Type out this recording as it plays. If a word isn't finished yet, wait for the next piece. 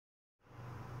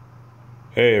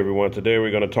Hey everyone, today we're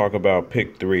going to talk about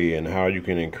pick three and how you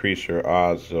can increase your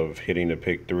odds of hitting the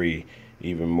pick three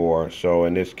even more. So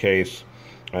in this case,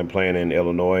 I'm playing in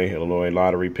Illinois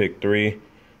Lottery Pick Three.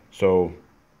 So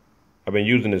I've been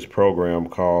using this program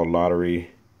called Lottery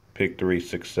Pick Three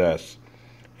Success,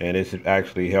 and this has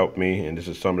actually helped me, and this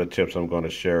is some of the tips I'm going to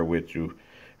share with you.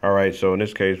 All right, so in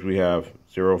this case, we have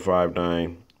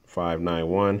 059,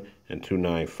 591, and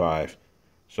 295.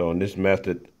 So in this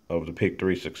method of the Pick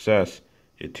Three Success,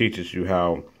 it teaches you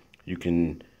how you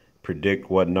can predict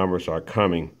what numbers are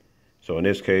coming. So in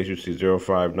this case, you see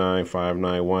 059,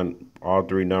 591, all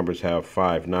three numbers have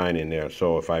 59 in there.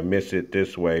 So if I miss it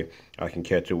this way, I can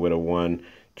catch it with a 1,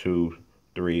 2,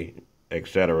 3,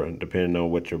 etc. Depending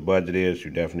on what your budget is, you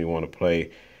definitely want to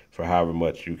play for however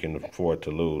much you can afford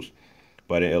to lose.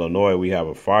 But in Illinois, we have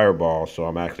a fireball, so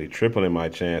I'm actually tripling my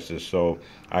chances. So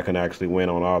I can actually win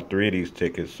on all three of these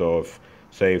tickets. So if,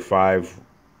 say,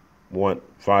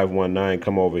 519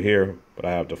 come over here, but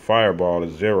I have the fireball at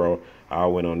 0,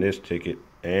 I'll win on this ticket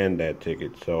and that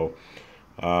ticket. So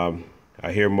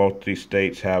I hear most of these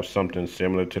states have something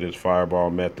similar to this fireball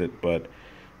method, but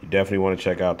you definitely want to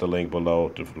check out the link below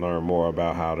to learn more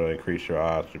about how to increase your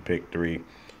odds to pick three.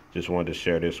 Just wanted to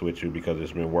share this with you because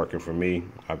it's been working for me.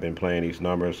 I've been playing these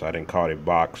numbers. I didn't caught it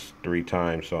box 3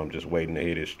 times, so I'm just waiting to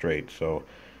hit it straight. So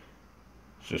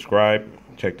subscribe,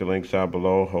 check the links out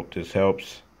below. Hope this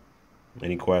helps.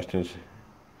 Any questions,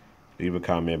 leave a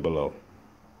comment below.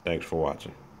 Thanks for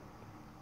watching.